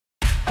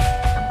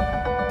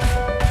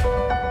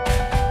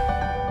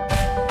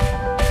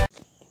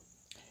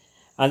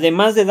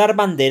Además de dar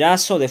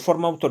banderazo de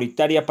forma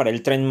autoritaria para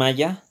el Tren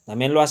Maya,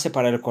 también lo hace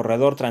para el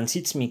Corredor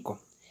Transístmico.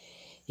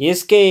 Y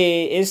es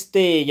que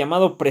este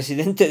llamado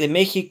presidente de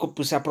México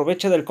pues se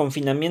aprovecha del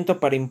confinamiento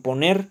para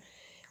imponer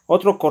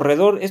otro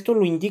corredor. Esto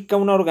lo indica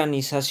una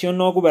organización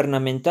no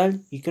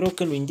gubernamental y creo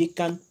que lo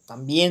indican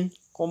también,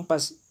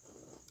 compas,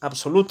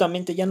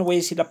 absolutamente, ya no voy a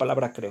decir la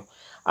palabra creo,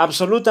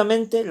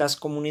 absolutamente las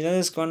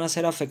comunidades que van a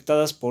ser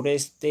afectadas por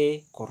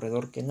este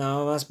corredor que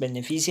nada más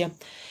beneficia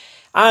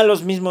a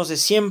los mismos de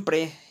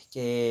siempre,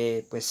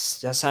 que pues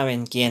ya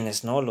saben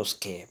quiénes, ¿no? Los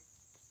que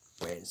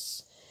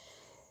pues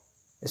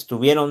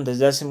estuvieron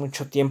desde hace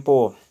mucho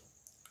tiempo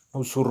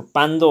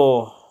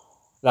usurpando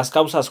las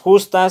causas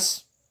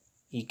justas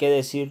y qué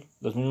decir,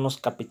 los mismos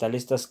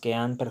capitalistas que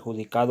han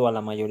perjudicado a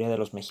la mayoría de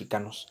los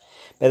mexicanos.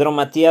 Pedro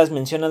Matías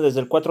menciona desde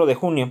el 4 de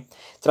junio,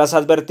 tras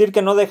advertir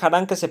que no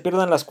dejarán que se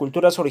pierdan las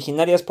culturas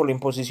originarias por la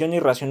imposición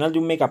irracional de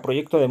un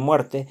megaproyecto de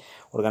muerte,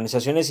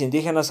 organizaciones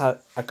indígenas,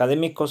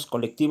 académicos,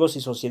 colectivos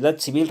y sociedad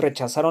civil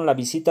rechazaron la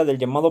visita del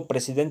llamado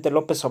presidente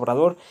López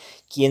Obrador,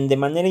 quien de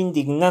manera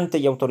indignante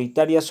y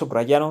autoritaria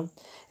subrayaron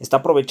está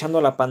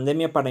aprovechando la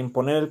pandemia para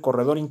imponer el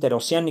corredor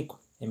interoceánico.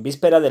 En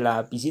víspera de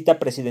la visita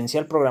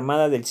presidencial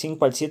programada del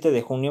 5 al 7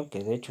 de junio,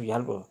 que de hecho ya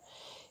lo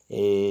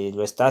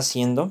está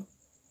haciendo,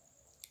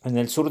 en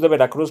el sur de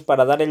Veracruz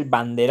para dar el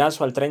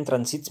banderazo al tren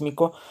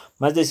transístmico,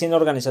 más de 100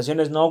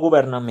 organizaciones no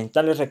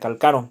gubernamentales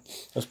recalcaron: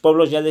 los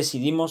pueblos ya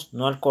decidimos,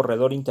 no al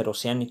corredor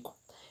interoceánico.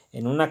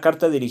 En una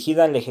carta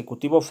dirigida al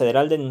Ejecutivo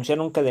Federal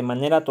denunciaron que de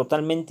manera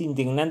totalmente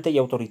indignante y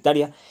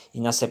autoritaria,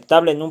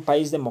 inaceptable en un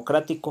país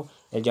democrático,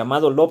 el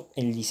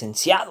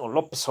licenciado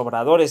López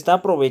Obrador está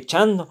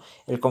aprovechando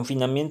el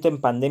confinamiento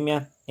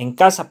en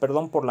casa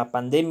por la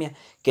pandemia,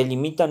 que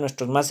limita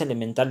nuestros más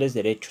elementales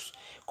derechos,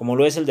 como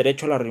lo es el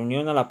derecho a la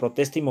reunión, a la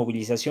protesta y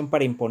movilización,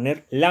 para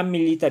imponer la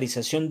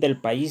militarización del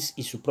país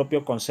y su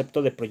propio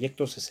concepto de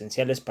proyectos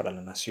esenciales para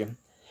la nación,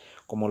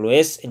 como lo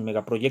es el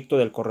megaproyecto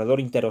del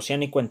corredor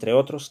interoceánico, entre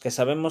otros, que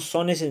sabemos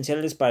son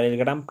esenciales para el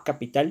gran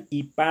capital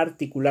y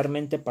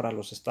particularmente para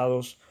los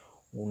Estados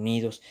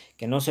Unidos,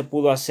 que no se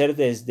pudo hacer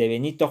desde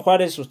Benito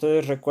Juárez.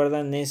 Ustedes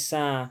recuerdan ese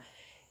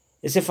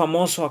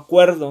famoso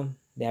acuerdo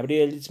de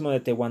abrir el istmo de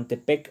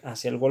Tehuantepec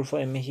hacia el Golfo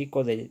de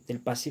México, del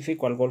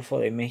Pacífico al Golfo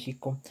de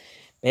México,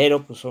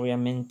 pero pues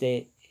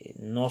obviamente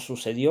no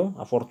sucedió,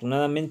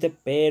 afortunadamente,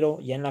 pero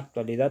ya en la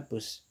actualidad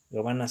pues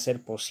lo van a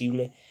hacer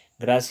posible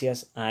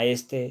gracias a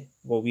este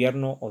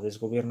gobierno o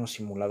desgobierno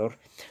simulador.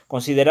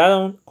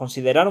 Consideraron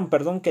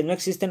que no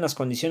existen las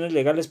condiciones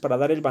legales para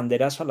dar el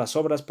banderazo a las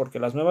obras, porque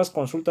las nuevas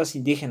consultas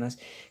indígenas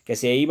que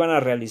se iban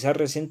a realizar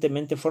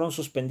recientemente fueron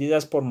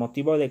suspendidas por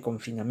motivo de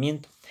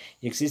confinamiento,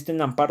 y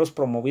existen amparos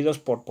promovidos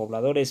por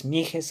pobladores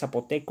mijes,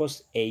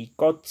 zapotecos e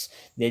icots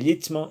del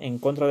Istmo en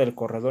contra del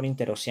corredor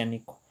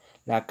interoceánico.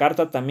 La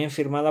carta, también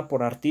firmada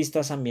por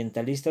artistas,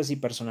 ambientalistas y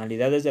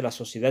personalidades de la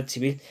sociedad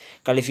civil,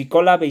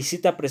 calificó la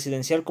visita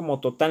presidencial como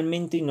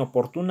totalmente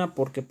inoportuna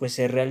porque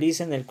se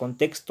realiza en el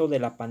contexto de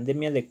la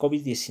pandemia de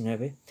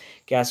COVID-19,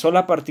 que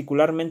asola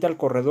particularmente al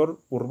corredor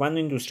urbano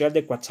industrial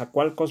de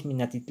Coatzacoalcos,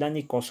 Minatitlán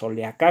y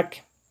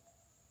Cozoleacaque.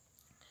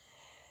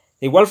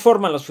 De igual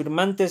forma, los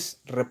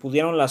firmantes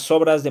repudiaron las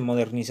obras de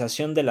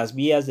modernización de las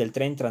vías del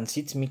tren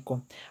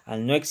transístmico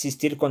al no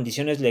existir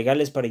condiciones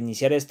legales para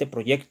iniciar este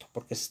proyecto,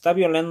 porque se está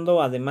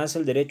violando además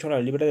el derecho a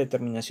la libre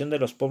determinación de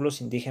los pueblos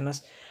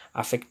indígenas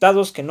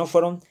afectados, que no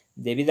fueron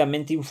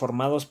debidamente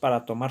informados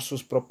para tomar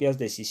sus propias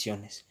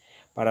decisiones.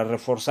 Para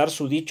reforzar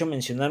su dicho,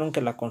 mencionaron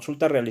que la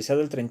consulta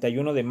realizada el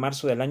 31 de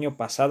marzo del año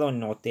pasado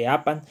en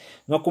Oteapan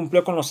no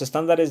cumplió con los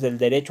estándares del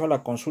derecho a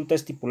la consulta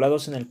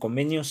estipulados en el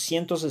convenio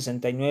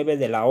 169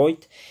 de la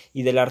OIT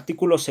y del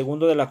artículo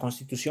 2 de la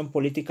Constitución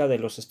Política de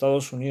los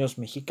Estados Unidos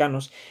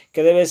Mexicanos,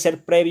 que debe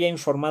ser previa,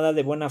 informada,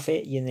 de buena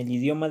fe y en el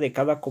idioma de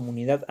cada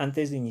comunidad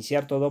antes de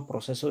iniciar todo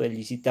proceso de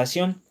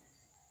licitación.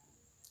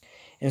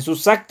 En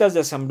sus actas de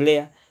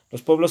asamblea,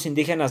 los pueblos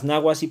indígenas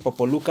nahuas y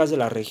popolucas de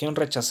la región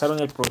rechazaron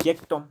el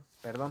proyecto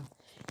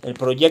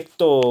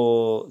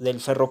del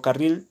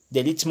ferrocarril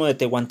del Istmo de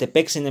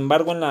Tehuantepec. Sin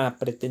embargo, en la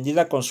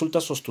pretendida consulta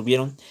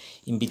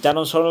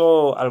invitaron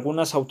solo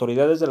algunas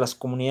autoridades de las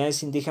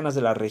comunidades indígenas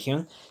de la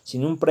región,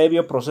 sin un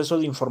previo proceso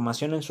de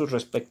información en sus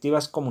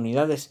respectivas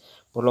comunidades,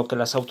 por lo que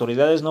las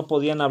autoridades no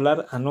podían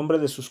hablar a nombre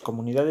de sus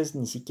comunidades,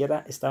 ni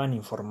siquiera estaban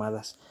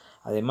informadas.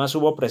 Además,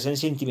 hubo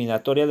presencia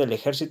intimidatoria del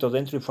ejército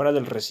dentro y fuera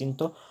del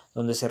recinto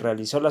donde se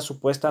realizó la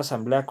supuesta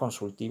asamblea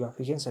consultiva.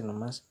 Fíjense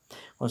nomás.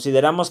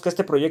 Consideramos que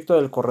este proyecto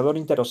del corredor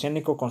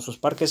interoceánico, con sus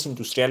parques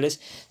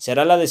industriales,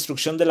 será la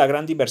destrucción de la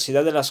gran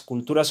diversidad de las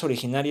culturas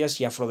originarias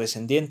y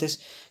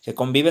afrodescendientes que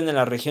conviven en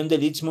la región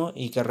del Istmo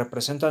y que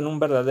representan un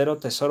verdadero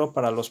tesoro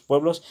para los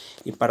pueblos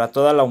y para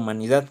toda la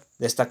humanidad.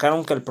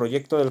 Destacaron que el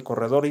proyecto del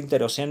corredor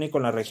interoceánico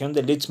en la región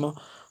del Istmo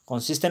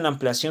consiste en la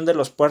ampliación de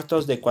los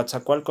puertos de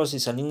Coatzacoalcos y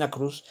Salina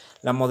Cruz,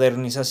 la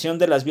modernización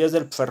de las vías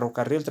del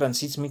ferrocarril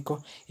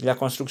transístmico y la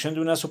construcción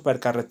de una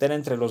supercarretera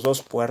entre los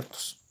dos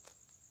puertos.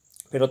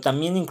 Pero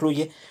también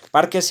incluye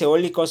parques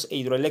eólicos e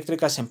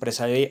hidroeléctricas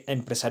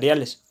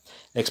empresariales,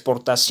 la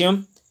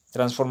exportación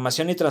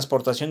transformación y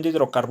transportación de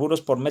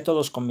hidrocarburos por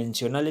métodos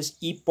convencionales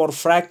y por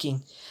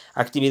fracking,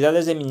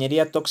 actividades de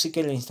minería tóxica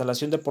y la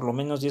instalación de por lo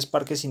menos 10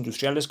 parques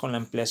industriales con la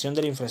ampliación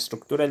de la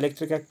infraestructura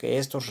eléctrica que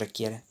estos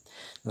requieren.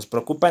 Nos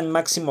preocupa en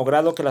máximo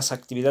grado que las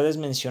actividades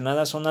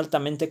mencionadas son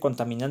altamente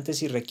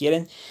contaminantes y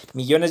requieren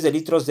millones de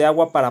litros de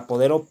agua para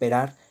poder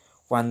operar,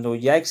 cuando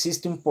ya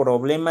existe un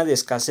problema de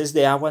escasez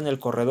de agua en el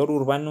corredor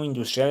urbano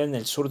industrial en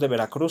el sur de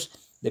Veracruz,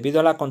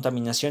 debido a la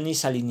contaminación y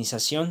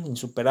salinización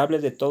insuperable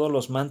de todos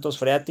los mantos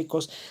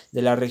freáticos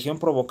de la región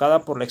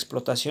provocada por la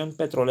explotación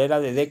petrolera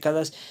de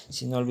décadas,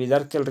 sin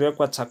olvidar que el río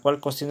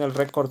Coatzacoalcos tiene el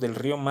récord del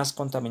río más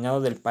contaminado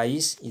del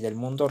país y del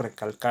mundo,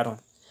 recalcaron.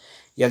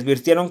 Y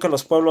advirtieron que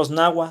los pueblos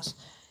nahuas,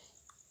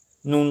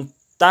 Nuntaj-Yi,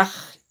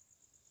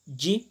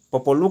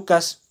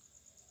 Popolucas,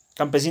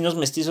 campesinos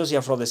mestizos y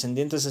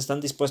afrodescendientes están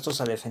dispuestos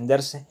a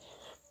defenderse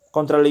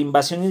contra la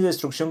invasión y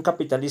destrucción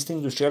capitalista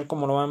industrial,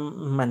 como lo han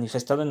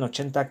manifestado en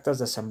 80 actas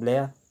de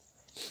asambleas,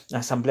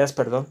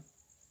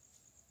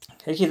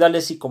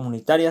 ejidales y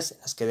comunitarias,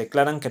 las que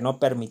declaran que no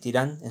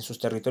permitirán en sus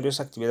territorios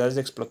actividades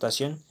de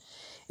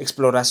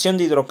exploración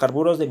de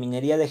hidrocarburos, de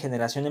minería, de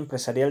generación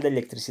empresarial de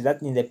electricidad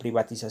ni de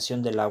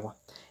privatización del agua.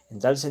 En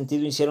tal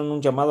sentido, hicieron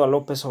un llamado a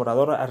López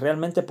Obrador a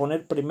realmente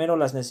poner primero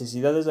las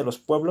necesidades de los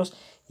pueblos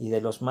y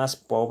de los más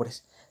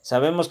pobres.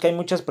 Sabemos que hay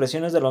muchas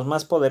presiones de los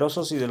más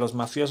poderosos y de los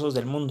mafiosos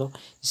del mundo,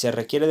 y se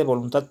requiere de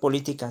voluntad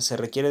política, se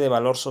requiere de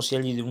valor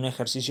social y de un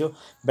ejercicio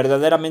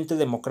verdaderamente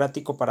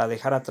democrático para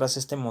dejar atrás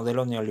este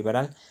modelo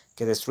neoliberal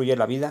que destruye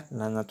la vida,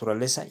 la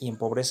naturaleza y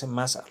empobrece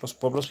más a los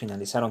pueblos,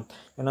 finalizaron.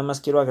 Yo nada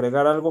más quiero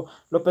agregar algo.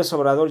 López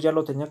Obrador ya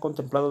lo tenía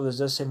contemplado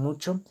desde hace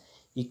mucho,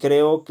 y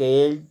creo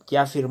que él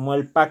ya firmó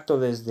el pacto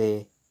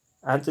desde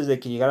antes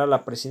de que llegara a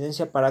la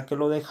presidencia para que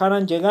lo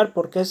dejaran llegar,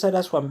 porque esa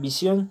era su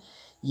ambición,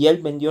 y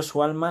él vendió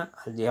su alma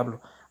al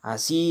diablo.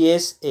 Así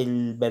es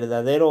el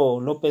verdadero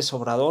López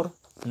Obrador,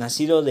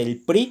 nacido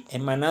del PRI,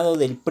 emanado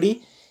del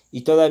PRI,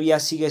 y todavía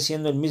sigue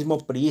siendo el mismo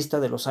priista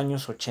de los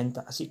años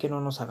 80. Así que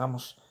no nos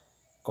hagamos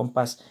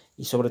compas,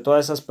 y sobre todo a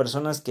esas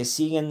personas que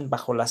siguen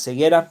bajo la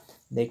ceguera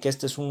de que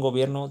este es un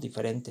gobierno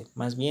diferente.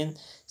 Más bien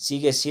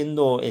sigue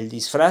siendo el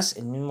disfraz,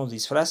 el mismo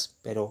disfraz,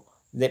 pero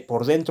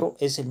por dentro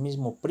es el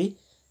mismo PRI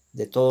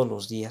de todos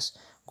los días.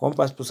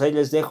 Compas, pues ahí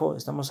les dejo,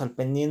 estamos al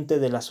pendiente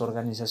de las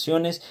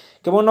organizaciones.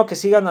 Qué bueno que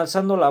sigan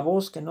alzando la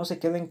voz, que no se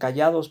queden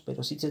callados,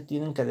 pero sí se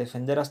tienen que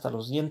defender hasta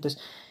los dientes.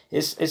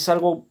 Es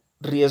algo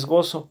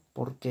riesgoso,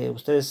 porque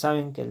ustedes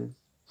saben que el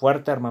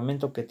fuerte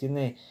armamento que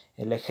tiene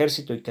el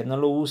ejército, y que no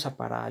lo usa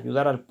para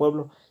ayudar al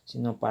pueblo,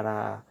 sino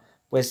para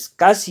pues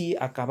casi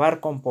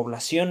acabar con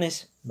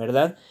poblaciones,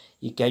 ¿verdad?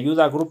 Y que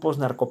ayuda a grupos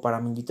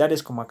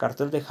narcoparamilitares como a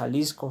Cartel de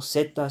Jalisco,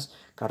 Zetas,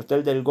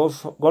 Cartel del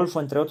Golfo,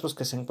 entre otros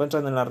que se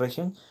encuentran en la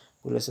región,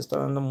 pues les está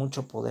dando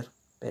mucho poder.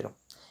 Pero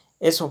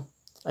eso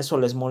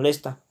les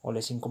molesta o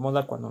les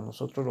incomoda cuando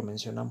nosotros lo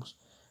mencionamos.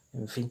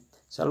 En fin,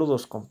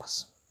 saludos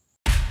compas.